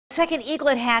Second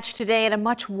eaglet hatched today at a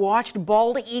much-watched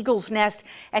bald eagle's nest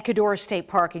at Cadorah State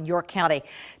Park in York County.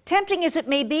 Tempting as it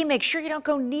may be, make sure you don't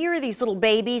go near these little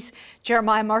babies.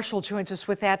 Jeremiah Marshall joins us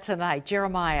with that tonight.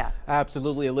 Jeremiah.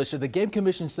 Absolutely, Alicia. The Game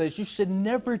Commission says you should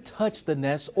never touch the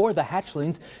nests or the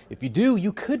hatchlings. If you do,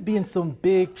 you could be in some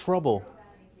big trouble.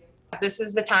 This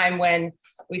is the time when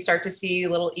we start to see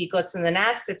little eaglets in the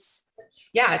nest. It's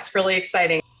really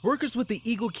exciting. Workers with the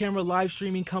Eagle Camera live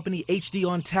streaming company HD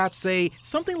on Tap say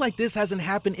something like this hasn't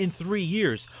happened in 3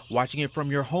 years. Watching it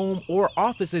from your home or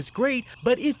office is great,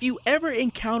 but if you ever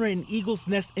encounter an eagle's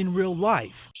nest in real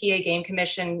life, PA Game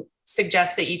Commission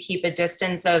suggests that you keep a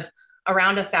distance of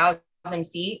around 1,000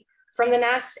 feet from the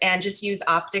nest and just use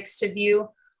optics to view.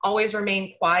 Always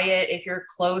remain quiet if you're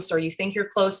close or you think you're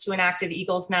close to an active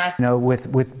eagle's nest. You know,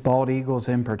 with bald eagles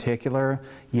in particular,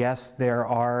 yes, there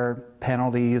are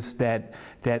penalties that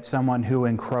someone who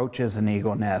encroaches an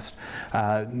eagle nest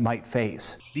might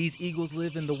face. These eagles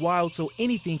live in the wild, so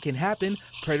anything can happen.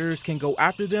 Predators can go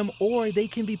after them, or they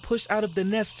can be pushed out of the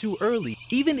nest too early.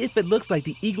 Even if it looks like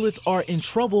the eaglets are in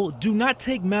trouble, do not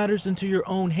take matters into your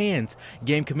own hands.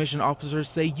 Game Commission officers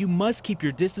say you must keep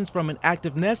your distance from an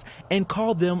active nest and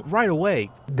call them right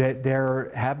away. There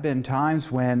have been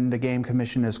times when the Game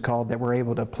Commission is called that we're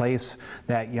able to place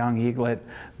that young eaglet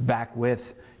back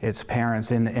with its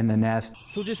parents in the nest.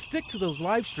 So just stick to those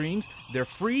live streams. They're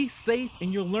free, safe,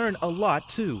 and you'll learn a lot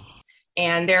too.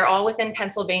 And they're all within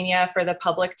Pennsylvania for the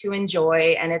public to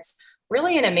enjoy. And it's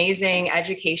really an amazing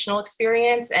educational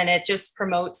experience. And it just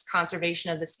promotes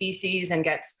conservation of the species and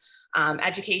gets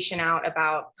education out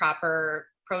about proper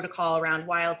protocol around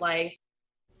wildlife.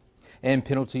 And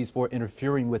penalties for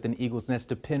interfering with an eagle's nest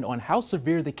depend on how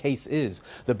severe the case is.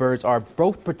 The birds are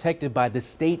both protected by the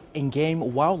State and Game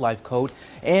Wildlife Code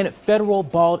and Federal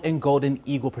Bald and Golden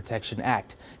Eagle Protection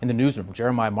Act. In the newsroom,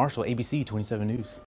 Jeremiah Marshall, ABC 27 News.